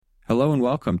Hello and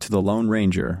welcome to The Lone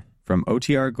Ranger from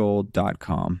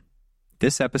OTRGold.com.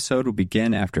 This episode will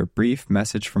begin after a brief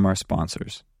message from our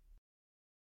sponsors.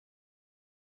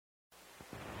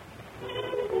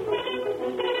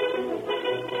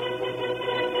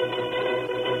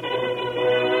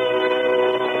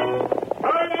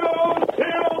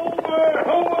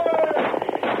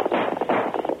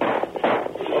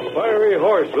 A fiery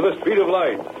horse with a speed of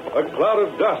light, a cloud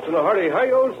of dust, and a hearty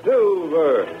hi-yo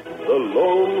silver. The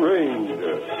Lone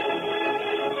Ranger.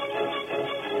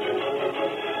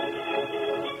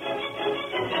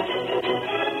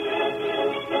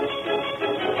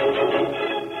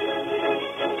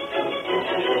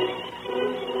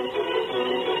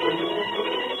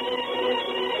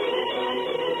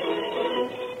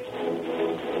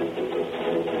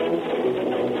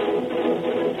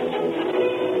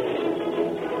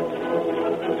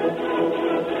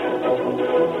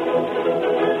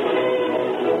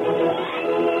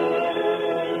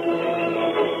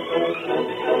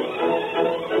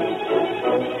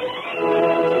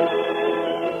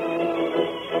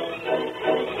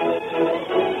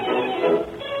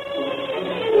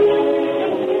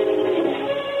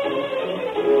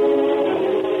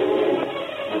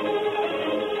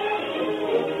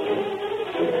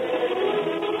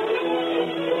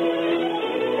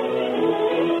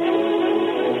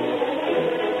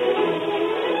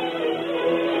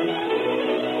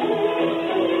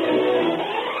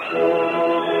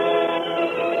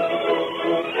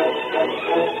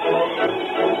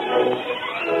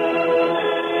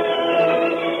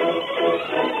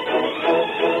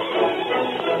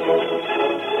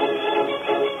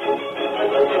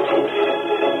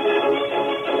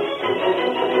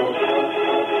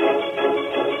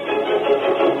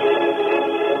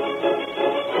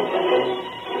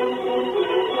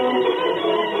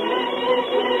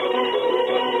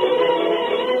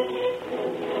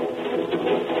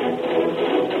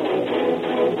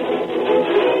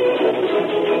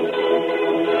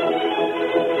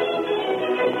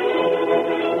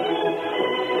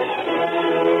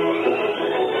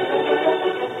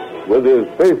 With his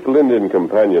faithful Indian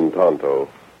companion, Tonto,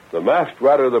 the masked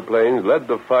rider of the plains led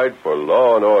the fight for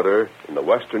law and order in the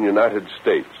western United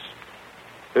States.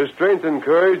 His strength and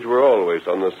courage were always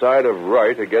on the side of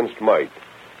right against might.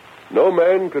 No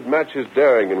man could match his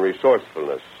daring and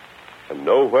resourcefulness, and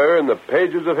nowhere in the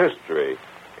pages of history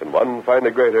can one find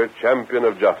a greater champion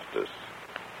of justice.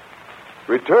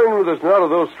 Return with us now to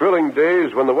those thrilling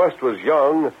days when the West was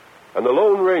young and the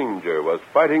Lone Ranger was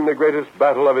fighting the greatest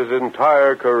battle of his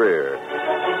entire career.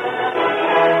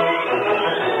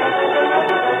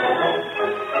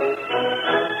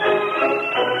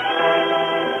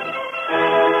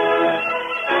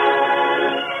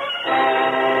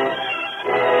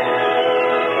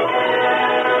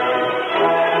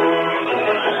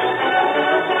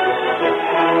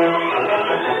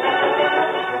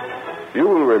 You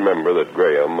will remember that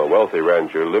Graham, a wealthy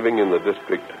rancher living in the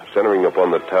district centering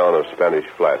upon the town of Spanish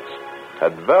Flats,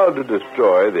 had vowed to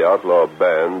destroy the outlaw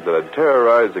band that had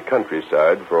terrorized the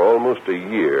countryside for almost a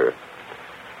year.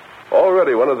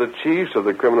 Already one of the chiefs of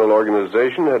the criminal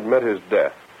organization had met his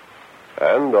death,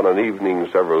 and on an evening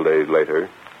several days later,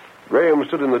 Graham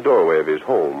stood in the doorway of his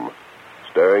home,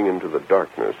 staring into the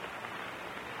darkness.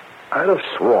 I'd have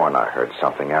sworn I heard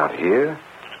something out here.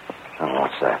 Oh,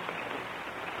 what's that?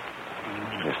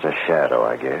 Just a shadow,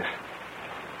 I guess.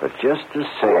 But just the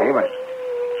same...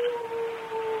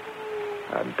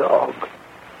 A dog.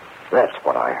 That's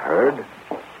what I heard.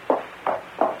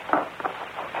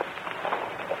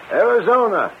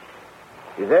 Arizona.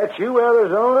 Is that you,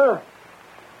 Arizona?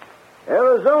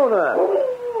 Arizona.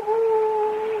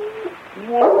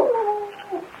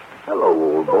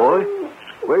 Hello, old boy.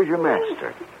 Where's your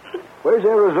master? Where's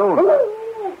Arizona?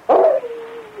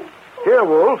 Here,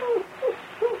 Wolf.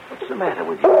 What's the matter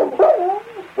with you?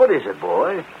 What is it,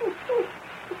 boy?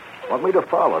 Want me to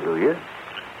follow, do you?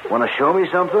 Want to show me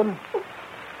something?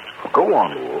 Go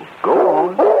on, Wolf. Go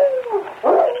on.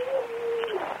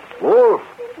 Wolf,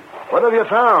 what have you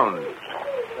found?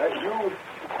 That's you,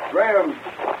 Graham.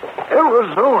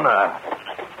 Arizona.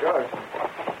 Gosh,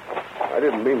 I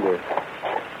didn't mean to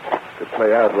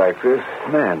play out like this.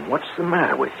 Man, what's the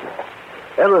matter with you?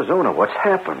 Arizona, what's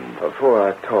happened? Before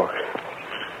I talk,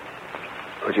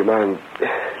 would you mind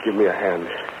giving me a hand?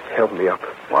 Help me up.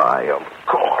 Why, of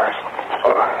course.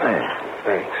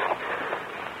 Thanks.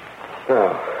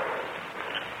 Now,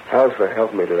 how's for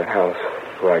help me to the house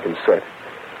where I can sit?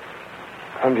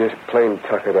 I'm just plain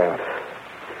tuckered out.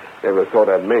 Never thought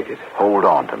I'd make it. Hold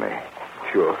on to me.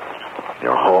 Sure.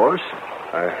 Your horse?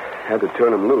 I had to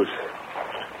turn him loose.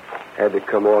 Had to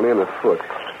come on in afoot.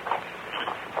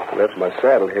 Left my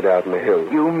saddle hid out in the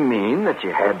hills. You mean that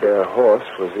you had Their horse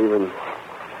was even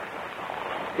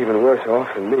worse off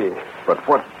than me. But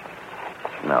what?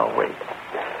 No, wait.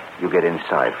 You get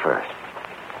inside first.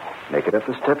 Make it up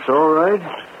the steps all right?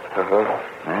 Uh-huh.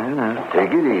 Now,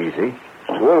 take it easy.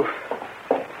 Wolf,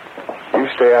 you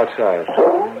stay outside.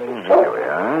 Here we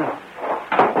are.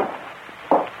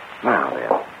 Now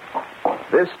then,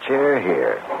 this chair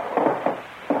here.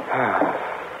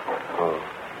 Oh.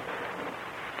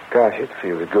 Gosh, it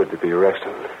feels good to be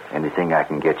resting. Anything I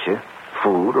can get you?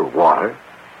 Food or water?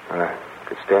 I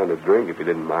could stand a drink if you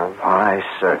didn't mind. Why,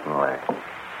 certainly.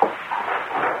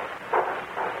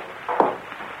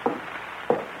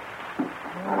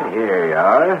 Here you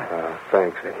are.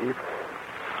 Thanks a heap.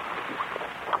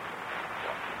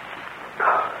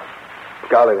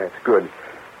 Golly, that's good.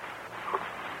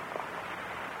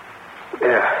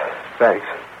 Yeah, thanks.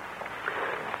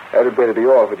 That'd better be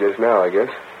all for just now, I guess.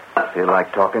 Feel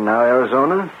like talking now,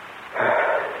 Arizona?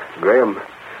 Graham,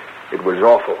 it was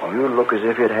awful. You look as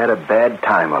if you'd had a bad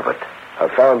time of it. I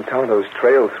found Tonto's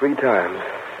trail 3 times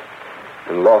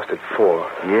and lost it 4.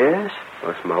 Yes?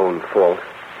 That's my own fault.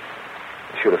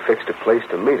 I should have fixed a place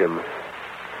to meet him.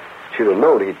 Should have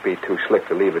known he'd be too slick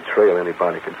to leave a trail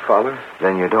anybody could follow.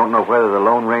 Then you don't know whether the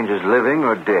Lone Ranger's living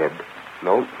or dead?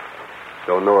 Nope.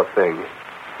 Don't know a thing.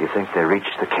 You think they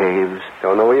reached the caves?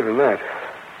 Don't know even that.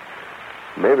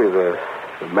 Maybe the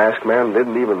masked man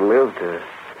didn't even live to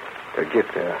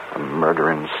get there. The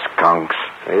murdering skunks.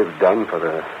 They've done for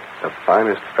the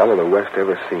finest fellow the West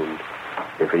ever seen.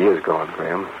 If he is gone,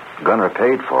 Graham. Gunner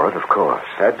paid for it, of course.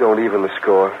 That don't even the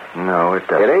score. No, it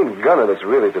doesn't. It ain't Gunner that's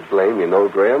really to blame, you know,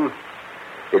 Graham.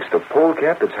 It's the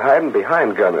polecat that's hiding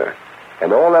behind Gunner.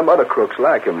 And all them other crooks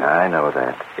like him. I know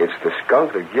that. It's the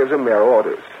skunk that gives them their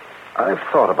orders. I've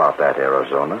thought about that,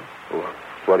 Arizona.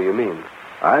 What do you mean?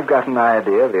 I've got an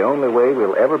idea the only way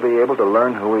we'll ever be able to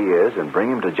learn who he is and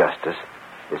bring him to justice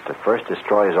is to first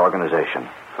destroy his organization.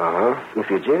 Uh-huh. If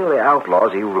you jail the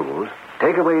outlaws he rules,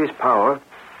 take away his power,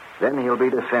 then he'll be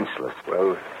defenseless.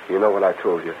 Well, you know what I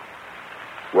told you.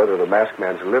 Whether the masked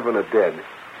man's living or dead,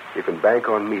 you can bank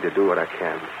on me to do what I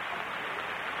can.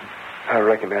 I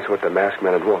reckon that's what the masked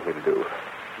man would want me to do.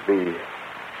 Be,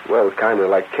 well, kind of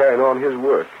like carrying on his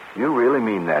work. You really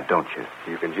mean that, don't you?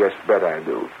 You can just bet I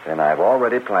do. Then I've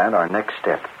already planned our next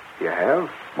step. You have?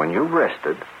 When you've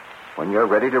rested, when you're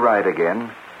ready to ride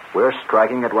again, we're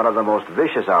striking at one of the most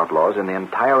vicious outlaws in the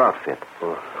entire outfit.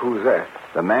 Well, who's that?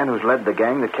 The man who's led the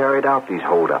gang that carried out these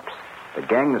holdups. The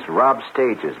gang that's robbed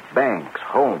stages, banks,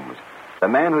 homes. The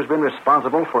man who's been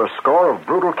responsible for a score of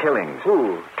brutal killings.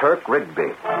 Who? Turk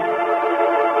Rigby.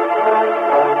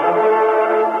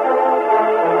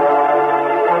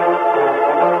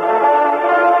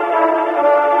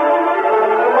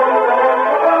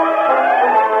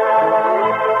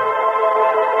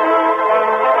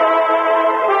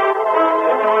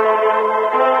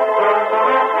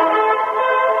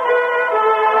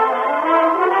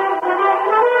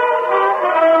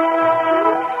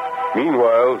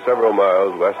 Meanwhile, several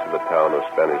miles west of the town of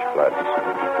Spanish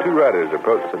Flats, 2 riders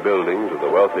approached the buildings of the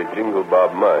wealthy Jingle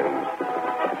Bob Mines.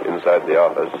 Inside the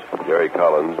office, Jerry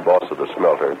Collins, boss of the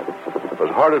smelter, was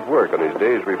hard at work on his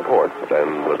day's report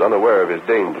and was unaware of his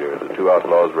danger as the 2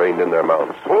 outlaws reined in their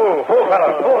mounts. Whoa,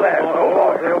 fella. Hold that.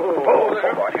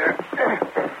 Hold here.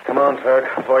 Come on,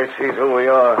 Turk. Boy sees who we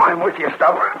are. I'm with you,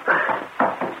 Stubber.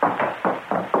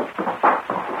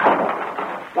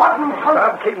 What in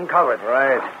Stop keeping covered.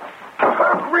 Right.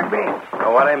 Rigby.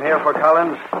 Know what I'm here for,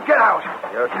 Collins? Get out.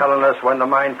 You're telling us when the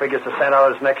mine figures to send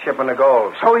out his next shipment of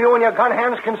gold. So you and your gun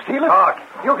hands can steal it? Talk.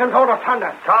 You can go to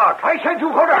Thunder. Talk. I said you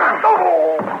go to...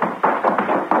 Oh!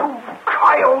 You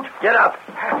coyote. Get up.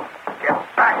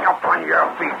 Get back up on your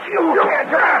feet. You can't...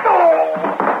 Oh!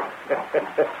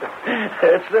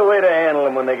 That's the way to handle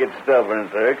them when they get stubborn,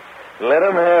 Turk. Let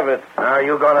them have it. Now,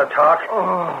 you going to talk?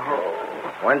 Oh.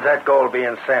 When's that gold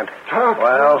being sent? Turk,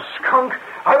 Well? you skunk.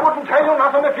 I wouldn't tell you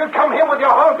nothing if you'd come here with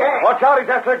your whole gang. Watch out, he's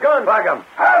after a gun. Bag him.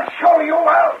 I'll show you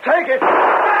well. Take it.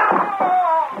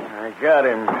 I got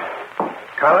him.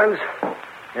 Collins,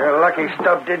 you're lucky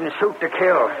Stubb didn't shoot to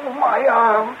kill. My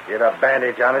arm. Get a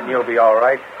bandage on it and you'll be all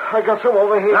right. I got some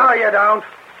over here. No, you don't.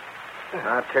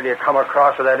 Not till you come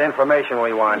across with that information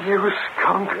we want. You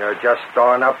skunk. You're just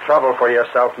storing up trouble for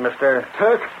yourself, mister.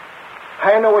 Turk,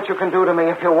 I know what you can do to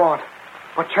me if you want.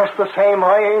 But just the same,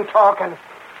 I ain't talking.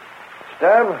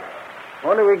 Stubb,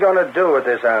 what are we going to do with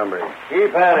this hombre?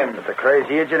 Keep at him. But the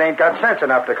crazy idiot ain't got sense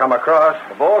enough to come across.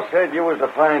 The boss said you was to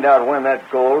find out when that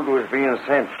gold was being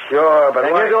sent. Sure, but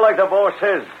Then why... you do like the boss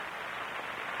says.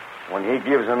 When he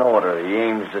gives an order, he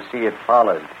aims to see it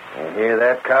followed. You hear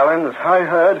that, Collins? I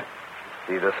heard.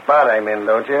 See the spot I'm in,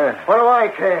 don't you? What do I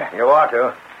care? You ought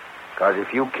to. Because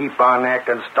if you keep on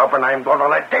acting stubborn, I'm going to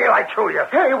let daylight through you.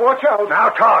 Hey, watch out. Now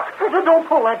talk. Don't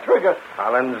pull that trigger.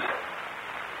 Collins,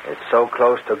 it's so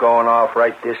close to going off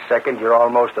right this second, you're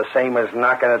almost the same as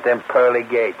knocking at them pearly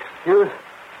gates. You'll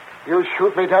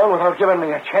shoot me down without giving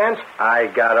me a chance? I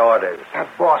got orders. That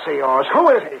boss of yours, who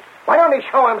is he? Why don't he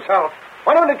show himself?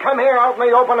 Why don't he come here out in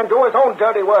the open and do his own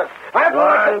dirty work?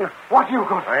 What you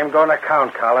going to... I'm going to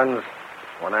count, Collins.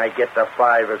 When I get to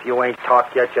 5, if you ain't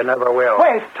talked yet, you never will.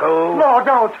 Wait. 2. No,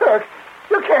 don't, Turk.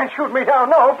 You can't shoot me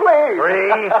down. No, please. 3.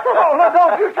 No,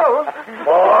 don't you do.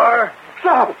 4.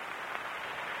 Stop.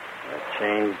 You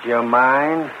changed your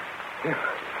mind?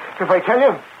 If I tell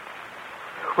you,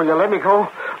 will you let me go?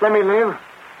 Let me live?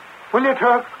 Will you,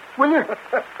 Turk? Will you?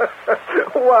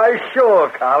 Why, sure,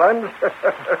 Collins.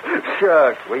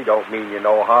 Shucks, we don't mean you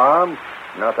no harm.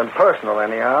 Nothing personal,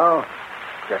 anyhow.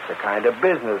 Just a kind of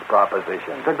business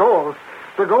proposition. The gold.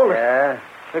 Yeah?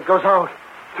 It goes out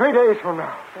 3 days from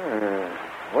now.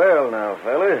 Well, now,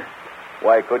 fella,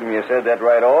 why couldn't you said that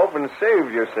right off and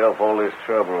saved yourself all this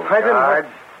trouble? I didn't. Guards?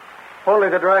 Only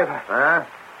the driver. Huh?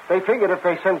 They figured if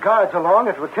they sent guards along,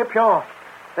 it would tip you off.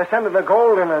 They're sending the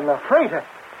gold in a freighter,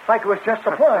 like it was just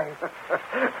supplies.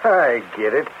 I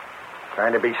get it.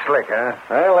 Trying to be slick, huh?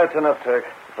 Well, that's enough, Turk.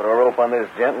 Put a rope on this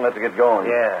gent and let's get going.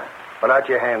 Yeah. Put out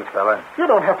your hands, fella. You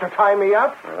don't have to tie me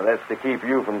up. Well, that's to keep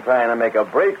you from trying to make a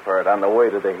break for it on the way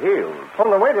to the hills.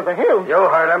 On the way to the hills? You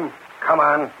heard him. Come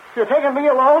on. You're taking me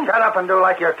alone? Shut up and do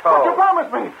like you're But you told.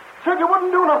 promised me. Said you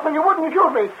wouldn't do nothing. You wouldn't shoot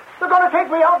me. You're going to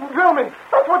take me out and drill me.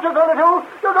 That's what you're going to do.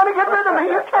 You're going to get rid of me.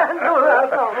 You can't do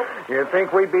that. You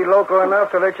think we'd be local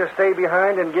enough to let you stay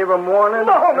behind and give them warning?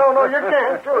 No. You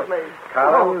can't shoot me.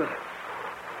 Collins,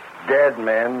 dead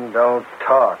men don't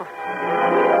talk.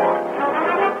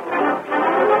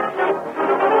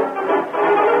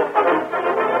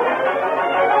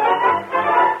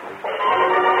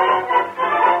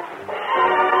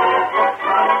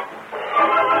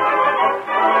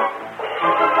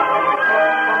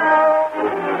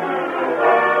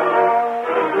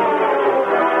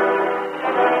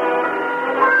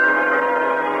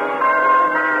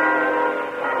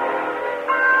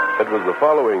 It was the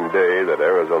following day that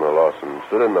Arizona Lawson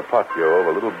stood in the patio of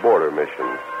a little border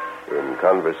mission, in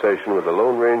conversation with the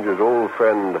Lone Ranger's old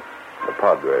friend, the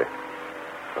Padre.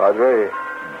 Padre,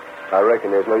 I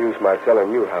reckon there's no use my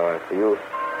telling you how I feel.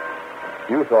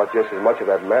 You thought just as much of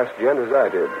that masked gent as I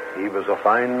did. He was a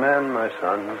fine man, my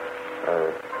son.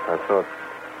 I thought...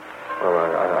 Well,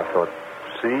 I thought...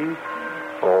 See?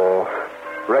 Oh,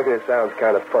 reckon it sounds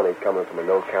kind of funny coming from a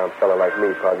no-count fella like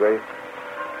me, Padre.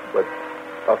 But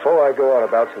before I go on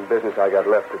about some business I got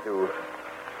left to do,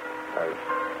 I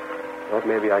thought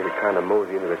maybe I could kind of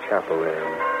mosey into the chapel there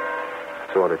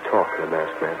and sort of talk to the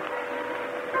masked man.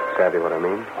 Savvy what I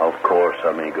mean? Of course,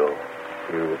 amigo.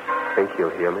 You think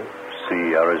he'll hear me?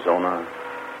 See, Arizona,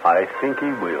 I think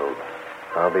he will.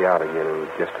 I'll be out again in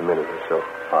just a minute or so.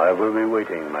 I will be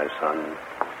waiting, my son.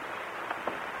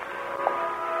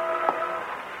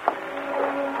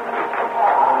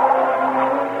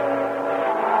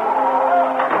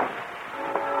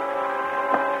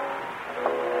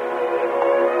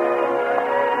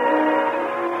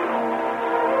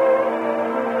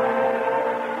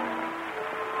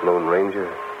 Lone Ranger,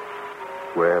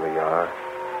 wherever you are,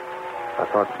 I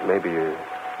thought maybe you'd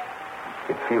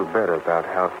feel better about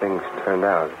how things turned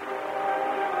out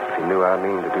if you knew I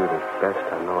mean to do the best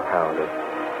I know how to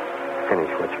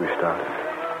finish what you started.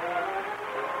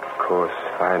 Of course,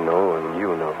 I know and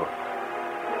you know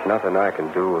nothing I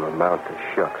can do will amount to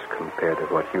shucks compared to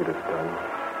what you'd have done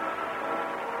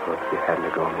if you hadn't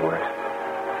have gone west.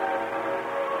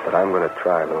 But I'm going to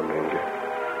try, Lone Ranger.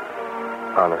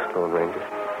 Honest, Lone Ranger.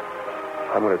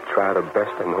 I'm going to try the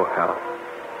best I know how.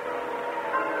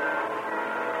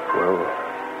 Well,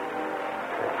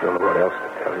 I don't know what else to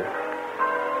tell you.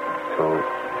 So,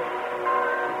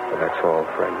 well, that's all,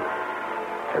 friend.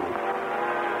 And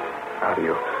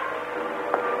adios.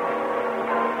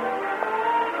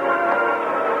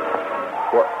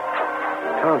 What?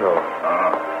 Tonto.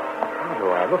 Tonto,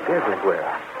 I looked everywhere.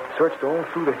 Searched all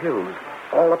through the hills,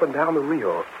 all up and down the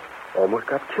Rio. Almost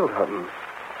got killed hunting.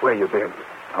 Where you been?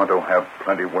 Tonto have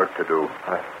plenty work to do.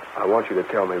 I want you to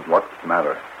tell me What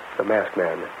matter? the masked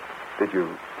man. Did he...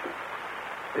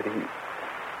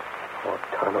 Oh,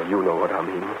 Tonto, you know what I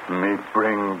mean. Me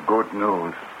bring good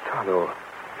news. Tonto,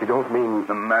 you don't mean...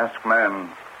 The masked man,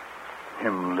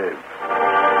 him live.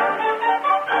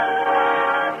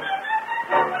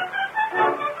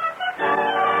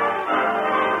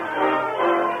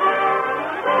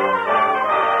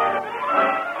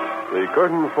 The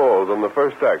curtain falls on the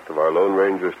first act of our Lone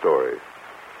Ranger story.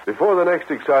 Before the next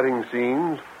exciting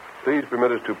scenes, please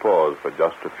permit us to pause for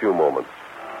just a few moments.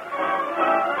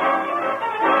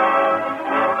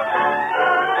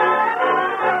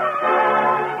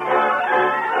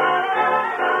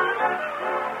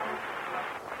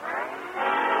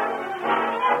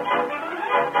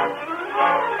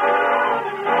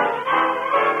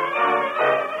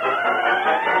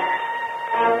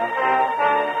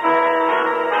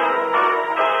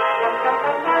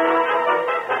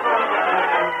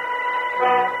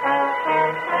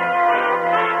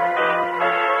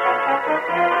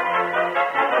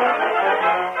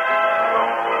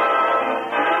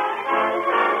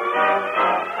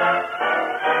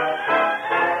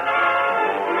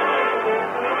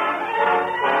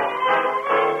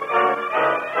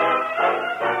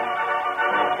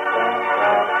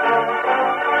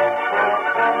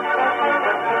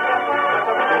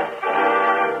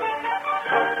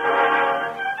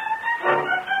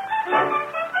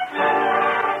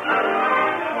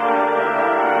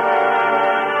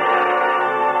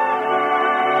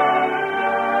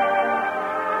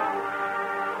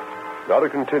 Now to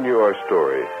continue our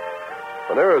story.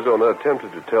 When Arizona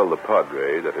attempted to tell the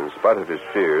Padre that in spite of his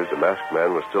fears, the masked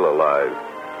man was still alive,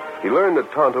 he learned that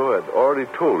Tonto had already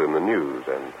told him the news,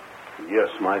 and... Yes,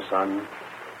 my son.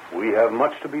 We have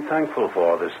much to be thankful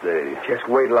for this day. Just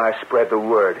wait till I spread the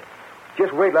word.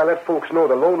 Just wait till I let folks know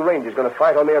the Lone Ranger's going to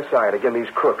fight on their side against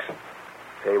these crooks.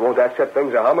 Hey, won't that set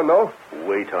things a-humming, though?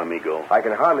 Wait, amigo. I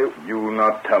can hardly... You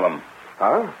not tell him.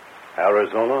 Huh?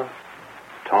 Arizona,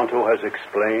 Tonto has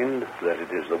explained that it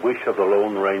is the wish of the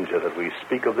Lone Ranger that we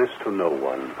speak of this to no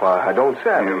one. Why, I don't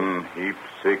say. Him heap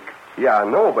sick. Yeah, I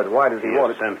know, but why does he He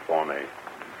want has sent for me.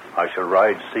 I shall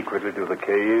ride secretly to the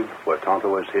cave where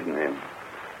Tonto has hidden him,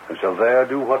 and shall there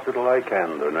do what little I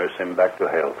can to nurse him back to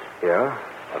health. Yeah?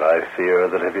 But I fear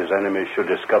that if his enemies should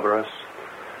discover us,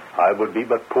 I would be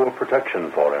but poor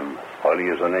protection for him while he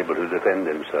is unable to defend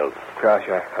himself. Gosh,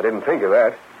 I didn't think of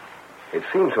that. It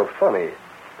seems so funny.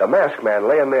 The masked man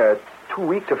laying there too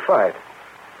weak to fight.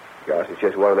 Gosh, it's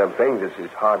just one of them things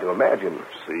that's hard to imagine.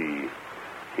 See,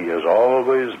 he has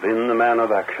always been the man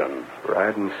of action.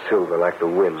 Riding silver like the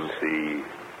wind. See,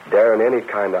 Daring any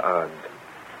kind of odds.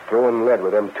 Throwing lead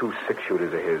with them 2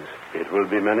 six-shooters of his. it will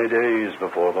be many days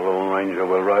before the Lone Ranger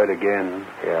will ride again.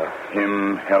 Yeah.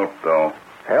 Him help, though.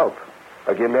 Help?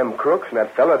 Again them crooks and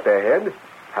that fella at their head?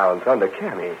 How in thunder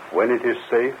can he? When it is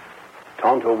safe,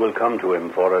 Tonto will come to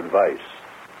him for advice.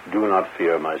 Do not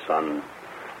fear, my son.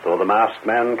 Though the masked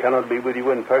man cannot be with you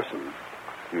in person,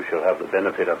 you shall have the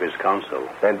benefit of his counsel.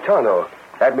 Then, Tonto,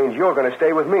 that means you're going to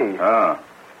stay with me. Ah.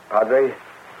 Padre,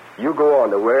 you go on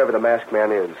to wherever the masked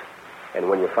man is. And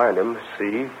when you find him,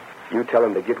 you tell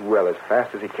him to get well as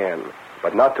fast as he can.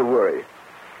 But not to worry.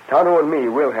 Tonto and me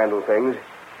will handle things.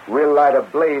 We'll light a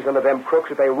blaze under them crooks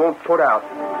that they won't put out.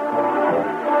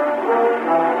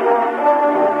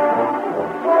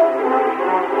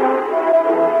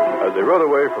 As they rode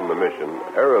away from the mission,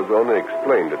 Arizona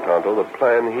explained to Tonto the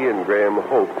plan he and Graham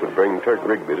hoped would bring Turk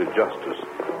Rigby to justice.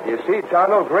 You see,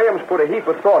 Tonto, Graham's put a heap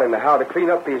of thought into how to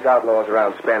clean up these outlaws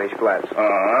around Spanish Flats.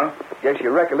 Uh-huh. Guess you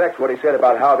recollect what he said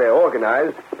about how they're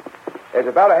organized. There's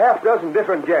about a half dozen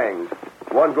different gangs.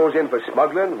 One goes in for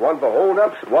smuggling, one for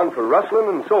holdups, one for rustling,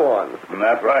 and so on.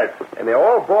 That's right. And they're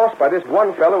all bossed by this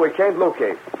one fellow we can't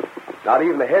locate. Not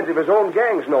even the heads of his own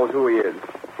gangs knows who he is.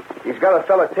 He's got a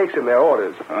fella takes him their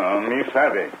orders. Me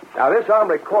savvy. Now, this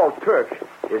hombre called Turk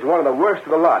is one of the worst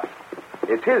of the lot.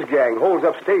 It's his gang holds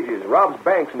up stages, robs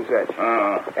banks and such.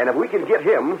 And if we can get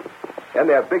him, then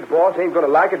their big boss ain't going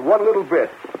to like it one little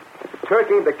bit. Turk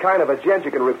ain't the kind of a gent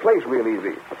you can replace real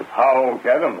easy. How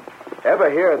get him? Ever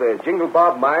hear of the Jingle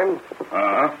Bob mines?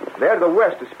 Uh-huh. They're to the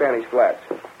west of Spanish Flats.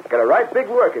 Got a right big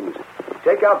workings.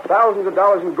 Take out thousands of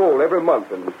dollars in gold every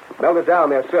month and melt it down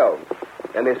themselves.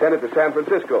 Then they send it to San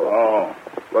Francisco. Oh.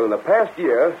 Well, in the past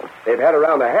year, they've had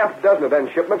around a half dozen of them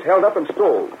shipments held up and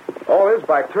stole. All this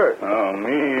by Turk. Oh,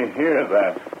 me hear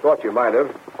that. Thought you might have.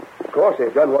 Of course,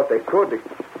 they've done what they could to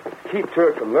keep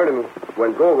Turk from learning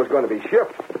when gold was going to be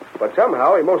shipped. But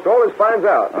somehow he most always finds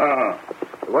out.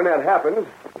 When that happens,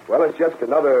 well, it's just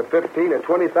another $15,000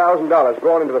 or $20,000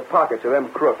 going into the pockets of them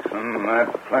crooks.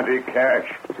 That's plenty cash.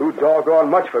 Too doggone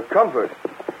much for comfort.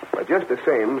 But just the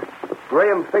same,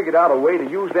 Graham figured out a way to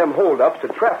use them holdups to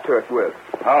trap Turk with.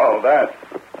 How that?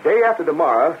 Day after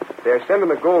tomorrow, they're sending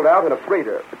the gold out in a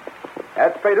freighter.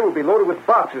 That freighter will be loaded with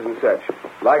boxes and such,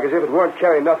 like as if it weren't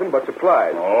carrying nothing but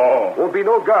supplies. Oh. Won't be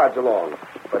no guards along.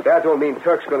 But that don't mean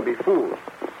Turk's going to be fooled.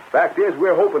 Fact is,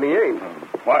 we're hoping he ain't.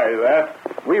 Why that?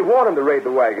 We want him to raid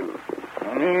the wagon.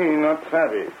 Me not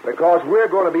savvy. Because we're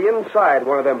going to be inside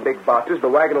one of them big boxes, the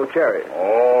Wagon O' Cherry.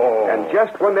 Oh. And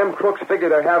just when them crooks figure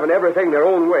they're having everything their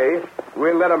own way,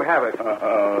 we'll let them have it.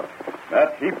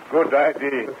 That heap good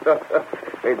idea.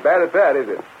 Ain't bad at that, is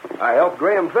it? I helped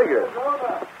Graham figure.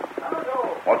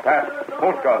 What's that?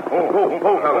 Postcard.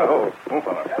 Oh,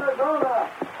 fella.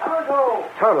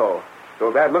 Tonto.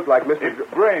 So that looked like Mr.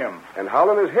 It's Graham. And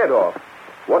howling his head off.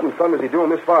 What in fun is he doing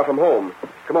this far from home?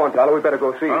 Come on, Tonto, we better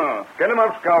go see. Get him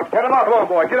up, Scout. Get him up. Come on,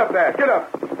 boy. Get up there. Get up.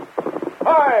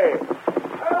 Hi.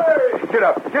 Hey. Get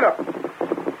up. Get up.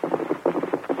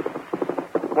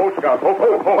 Oh, Scout.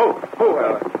 Oh.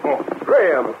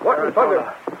 Graham, what in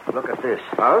thunder? Look at this.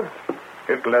 Huh?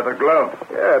 It's leather glove.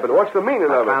 Yeah, but what's the meaning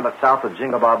I of found it? it south of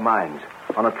Jingle Bob Mines,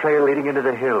 on a trail leading into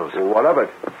the hills. Well, what of it?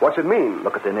 What's it mean?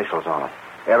 Look at the initials on it.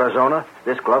 Arizona,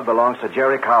 this glove belongs to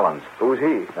Jerry Collins, Who's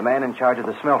he? the man in charge of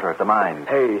the smelter at the mine.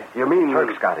 Hey, you mean...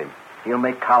 Turk's got him. He'll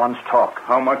make Collins talk.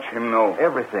 How much him know?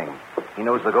 Everything. He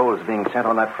knows the gold is being sent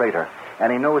on that freighter,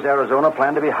 and he knows Arizona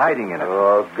planned to be hiding in it.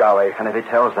 Oh, golly. And if he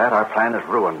tells that, our plan is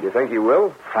ruined. You think he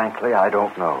will? Frankly, I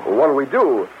don't know. Well, what'll we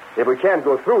do? If we can't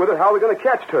go through with it, how are we going to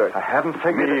catch Turk? I haven't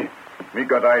figured it. Me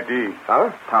got ID.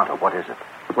 Huh? Tonto, what is it?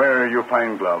 Where you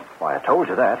find glove? Why, I told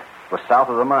you that. It was south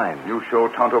of the mine. You show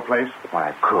Tonto place? Why,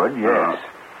 I could, yes.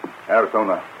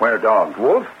 Arizona. Where dog?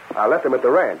 Wolf? I left him at the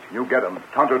ranch. You get him.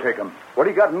 Tonto take him. What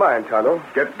do you got in mind, Tonto?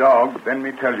 Get dog, then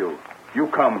me tell you. You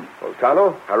come. Well,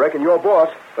 Tonto, I reckon you're boss.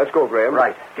 Let's go, Graham.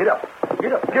 Right. Get up.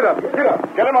 Get up. Get up. Get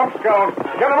up. Get him up, Scout.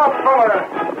 Get him up, fella.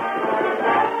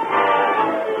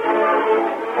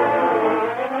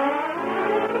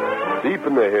 Deep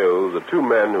in the hills, the two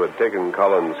men who had taken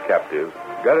Collins captive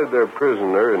guided their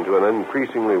prisoner into an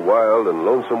increasingly wild and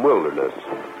lonesome wilderness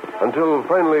until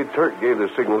finally Turk gave the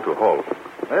signal to halt.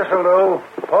 This'll do.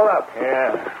 Pull up.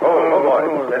 Yeah. Oh,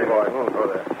 boy. Steady, boy. Go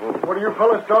there. What are you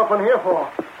fellas stopping here for?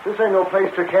 This ain't no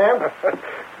place to camp.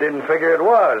 Didn't figure it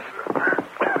was.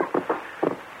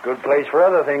 Good place for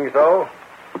other things, though.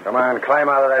 Come on, climb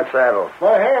out of that saddle.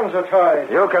 My hands are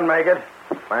tied. You can make it.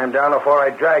 Climb down before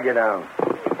I drag you down.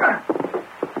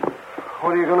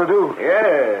 What are you going to do?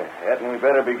 Yeah, hadn't we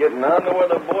better be getting on to where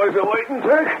the boys are waiting,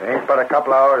 Turk? Ain't but a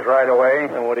couple hours right away.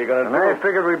 And what are you going to do? I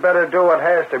figured we'd better do what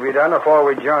has to be done before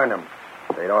we join them.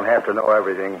 They don't have to know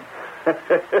everything.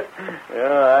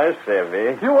 Yeah, I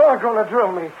savvy. You are going to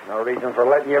drill me. No reason for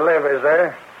letting you live, is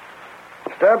there?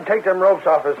 Stub, take them ropes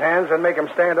off his hands and make him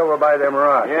stand over by them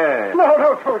rocks. Yeah. No,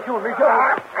 don't shoot me.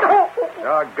 Don't.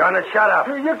 Doggone it, shut up.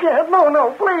 You can't.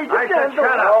 No, please. You I can't said do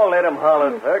shut it. up. Oh, let him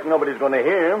holler, Turk. Nobody's going to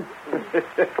hear him.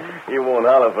 He won't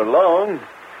holler for long.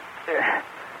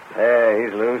 Hey,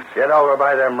 he's loose. Get over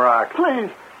by them rocks. Please,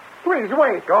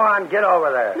 wait. Go on, get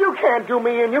over there. You can't do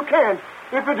me in. You can't.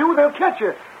 If you do, they'll catch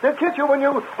you. They'll catch you when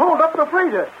you hold up the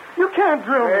freighter. You can't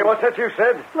drill me. Hey, what's that you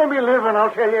said? Let me live and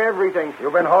I'll tell you everything.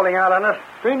 You've been holding out on us?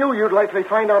 They knew you'd likely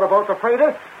find out about the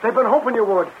freighter. They've been hoping you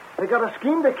would. They got a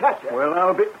scheme to catch you. Well,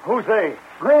 now, who's they?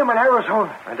 Graham in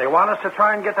Arizona. And they want us to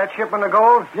try and get that shipment of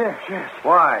gold? Yes.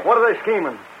 Why? What are they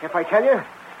scheming? If I tell you,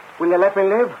 will you let me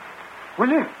live? Will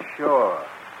you? Sure.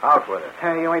 Out with it.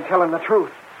 Hey, you ain't telling the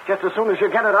truth. Just as soon as you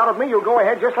get it out of me, you'll go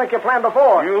ahead just like you planned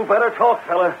before. You better talk,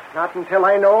 fella. Not until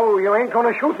I know you ain't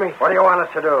going to shoot me. What do you want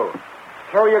us to do?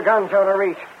 Throw your guns out of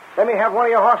reach. Let me have one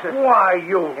of your horses. Why,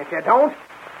 you... If you don't,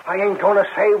 I ain't going to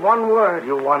say one word.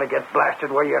 You want to get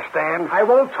blasted where you stand? I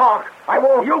won't talk. I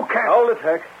won't. You can't. Hold it,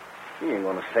 Heck. He ain't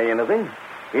going to say anything.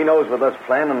 He knows with us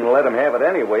planning to let him have it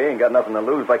anyway. Ain't got nothing to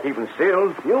lose by keeping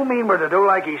still. You mean we're to do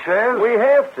like he says? We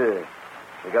have to.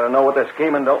 We got to know what they're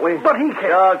scheming, don't we? But he can't.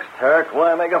 Shucks, Turk.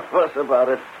 Why make a fuss about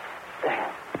it?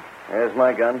 There's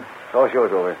my gun. Toss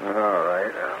yours over. All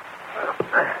right.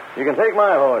 You can take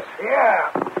my horse. Yeah.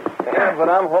 But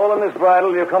I'm holding this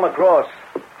bridle you come across.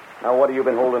 Now, what have you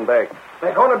been holding back?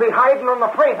 They're going to be hiding on the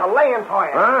freighter, laying for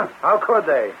you. Huh? How could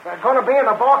they? They're going to be in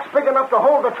a box big enough to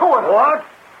hold the two of them. What?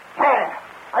 There.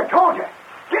 I told you.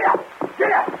 Get up.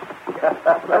 Get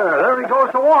up. There he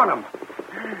goes to warn them.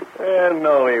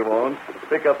 No, he won't.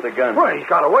 Pick up the gun. Well, he's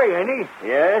got away, ain't he?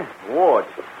 Yeah? What?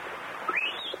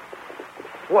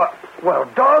 What? Well,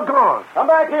 doggone. Come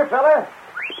back here, fella.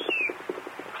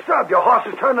 Stub, your horse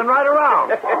is turning right around.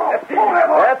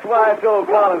 That's why I told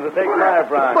Collins to take my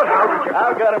bronc. But how did you...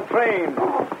 I've got him trained.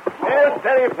 Yeah,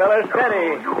 steady, fella,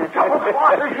 steady.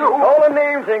 Holding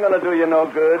names ain't gonna do you no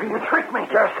good. You tricked me.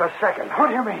 Just a second. What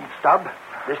do you mean? Stub,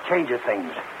 this changes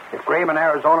things. If Graham in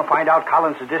Arizona find out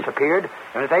Collins has disappeared,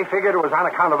 and if they figured it was on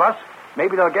account of us,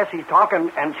 maybe they'll guess he's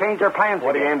talking and change their plans.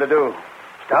 What do you aim to do?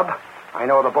 Stub, I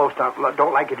know the boats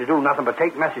don't like you to do nothing but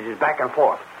take messages back and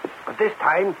forth. But this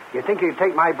time, you think you'd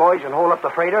take my boys and hold up the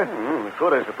freighter? We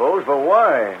could, I suppose, but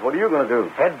why? What are you going to do?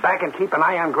 Head back and keep an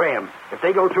eye on Graham. If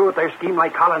they go through with their scheme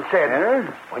like Colin said,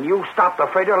 when you stop the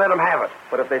freighter, let them have it.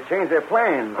 But if they change their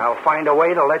plans? I'll find a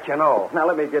way to let you know. Now,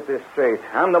 let me get this straight.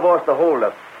 I'm the boss to hold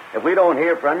up. If we don't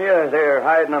hear from you, they're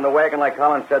hiding on the wagon like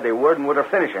Colin said they would and would have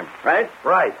finished him, right?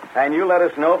 Right. And you let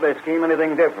us know if they scheme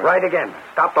anything different. Right again.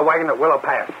 Stop the wagon at Willow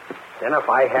Pass. Then if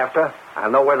I have to, I'll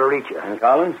know where to reach you. And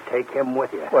Collins? Take him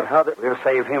with you. But how We'll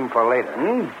save him for later.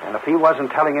 And if he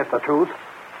wasn't telling us the truth,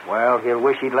 well, he'll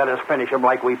wish he'd let us finish him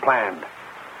like we planned.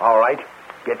 All right,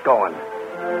 get going.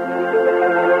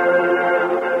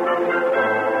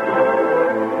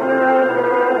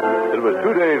 It was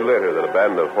 2 days later that a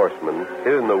band of horsemen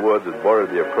hid in the woods that bordered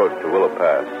the approach to Willow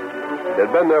Pass. They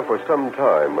had been there for some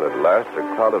time when at last a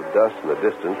cloud of dust in the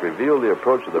distance revealed the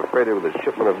approach of the freighter with a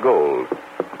shipment of gold.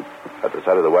 At the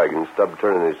side of the wagon, Stubb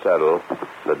turned in his saddle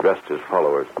and addressed his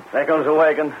followers. There comes the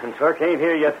wagon, and Turk ain't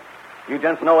here yet. You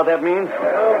gents know what that means?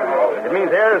 It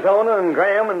means Arizona and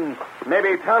Graham and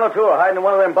maybe Tonto, too, are hiding in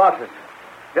one of them boxes.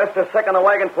 Just the second the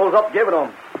wagon pulls up, give it to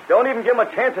them. Don't even give them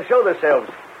a chance to show themselves.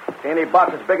 See any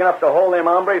boxes big enough to hold them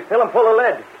hombres, fill them full of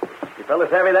lead. You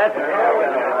fellas have that?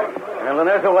 Well, then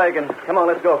there's the wagon. Come on,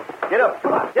 let's go. Get up.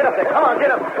 Get up there. Come on, get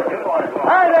up.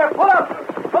 Hi there, pull up.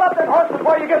 Pull up that horse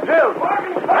before you get drilled.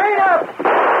 Rein up.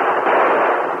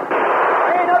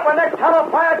 Rein up or next time I'll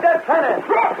fire dead center.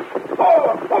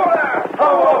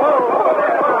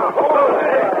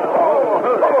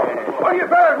 Well, you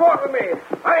fellas walk with me.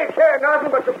 I ain't carrying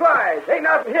nothing but supplies. Ain't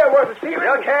nothing here worth a stealing.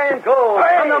 You're carrying gold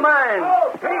from the mine.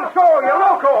 Ain't so, you're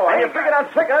loco. And you figured on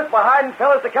tricking us by hiding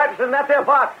fellas to catch us in that there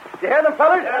box. You hear them,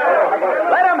 fellas?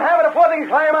 Let them have it before they can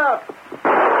climb out.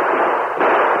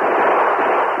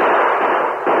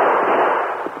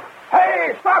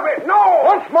 Hey, stop it. No.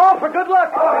 Once more for good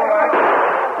luck.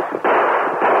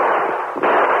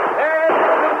 There's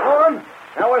the good form.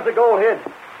 Now where's the gold hid?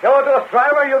 Show it to us,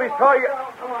 driver. You'll be sorry.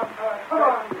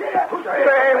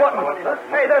 Say, what?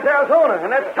 Hey, there's Arizona,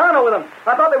 and that's Tonto with him.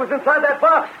 I thought they was inside that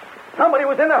box. Somebody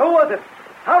was in there. Who was it?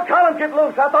 How'd Collins get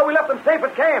loose? I thought we left them safe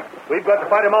at camp. We've got to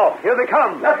fight them off. Here they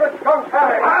come. That's what skunk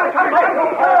coming.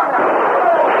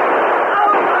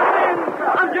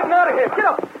 I'm getting out of here. Get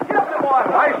up. Get up, there, boy.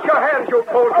 Ice your hands, you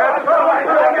polecat.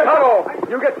 Tonto,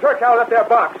 you get Turk out of that there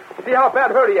box. See how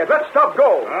bad hurt he is. Let Stubb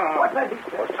go.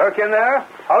 Was Turk in there?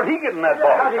 How'd he get in that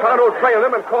box? Tonto trailed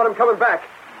him and caught him coming back.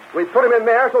 We put him in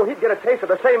there so he'd get a taste of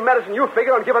the same medicine you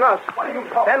figure on giving us.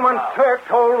 Then when Turk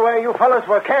told where you fellas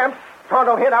were camped,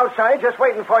 Tonto hid outside just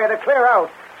waiting for you to clear out.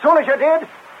 Soon as you did,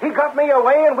 he got me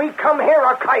away and we come here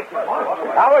a-kiting.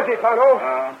 How is he, Tonto?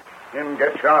 Him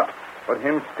get shot, but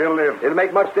him still live. It'll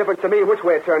make much difference to me which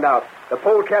way it turned out. The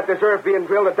polecat deserves being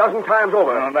drilled a dozen times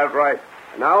over. That's right.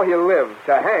 Now he'll live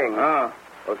to hang. Well,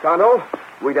 Tonto,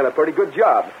 we done a pretty good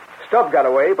job. Stubb got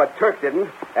away, but Turk didn't,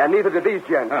 and neither did these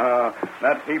gents.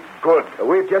 That's heap good.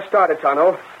 We've just started,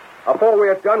 Tonto. Before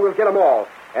we're done, we'll get them all.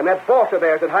 And that boss of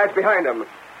theirs that hides behind them.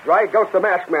 Dry gulch the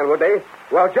masked man, would they?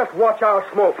 Well, just watch our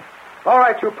smoke. All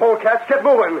right, you polecats, get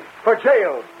moving. For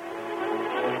jail.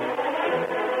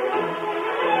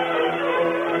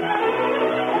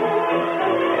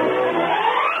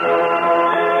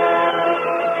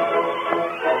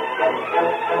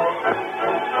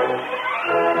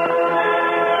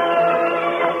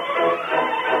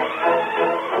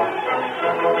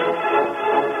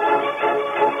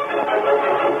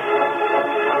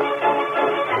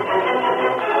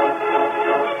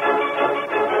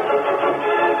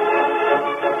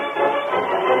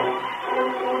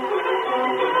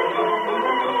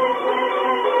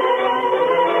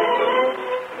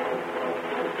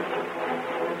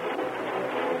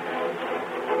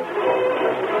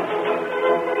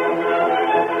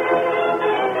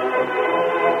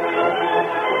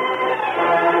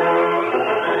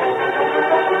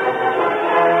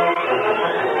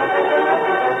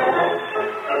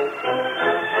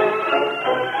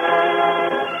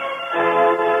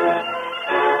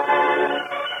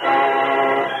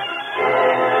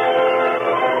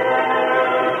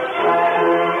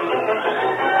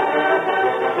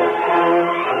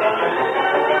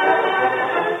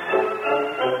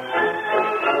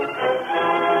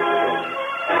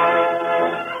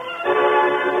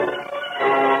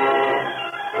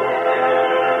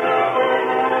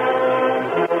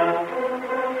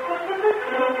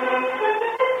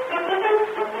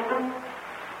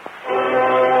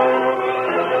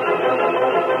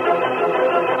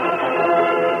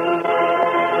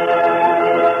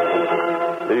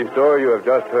 The story you have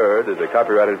just heard is a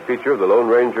copyrighted feature of the Lone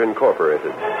Ranger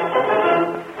Incorporated.